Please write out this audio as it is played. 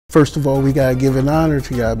First of all, we gotta give an honor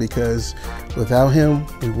to God because without him,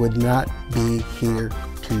 we would not be here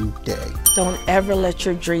today. Don't ever let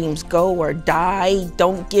your dreams go or die.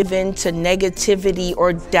 Don't give in to negativity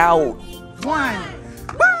or doubt. One.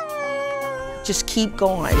 Just keep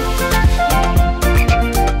going.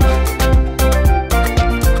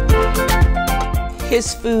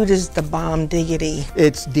 His food is the bomb diggity.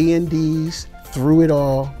 It's D&D's Through It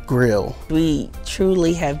All Grill. We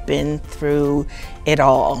truly have been through it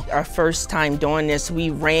all. Our first time doing this, we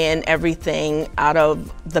ran everything out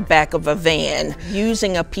of the back of a van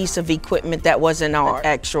using a piece of equipment that wasn't our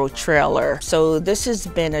actual trailer. So this has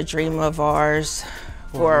been a dream of ours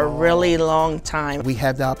for a really long time. We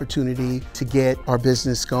have the opportunity to get our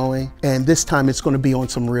business going, and this time it's going to be on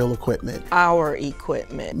some real equipment. Our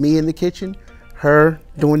equipment. Me in the kitchen, her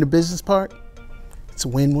doing the business part, it's a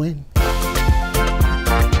win-win.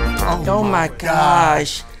 Oh my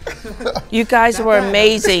gosh. You guys were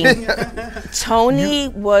amazing. Tony,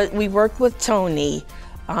 we worked with Tony.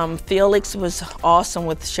 Felix was awesome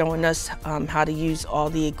with showing us how to use all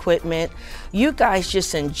the equipment. You guys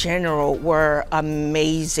just in general were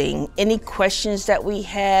amazing. Any questions that we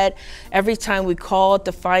had, every time we called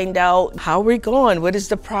to find out how we're going, what is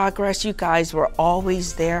the progress, you guys were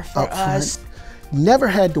always there for us. Never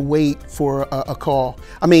had to wait for a call.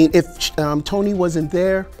 I mean, if Tony wasn't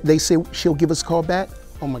there, they say she'll give us a call back.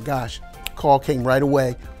 Oh my gosh, call came right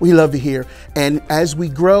away. We love to hear. And as we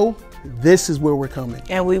grow, this is where we're coming.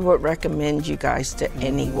 And we would recommend you guys to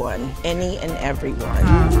anyone, any and everyone.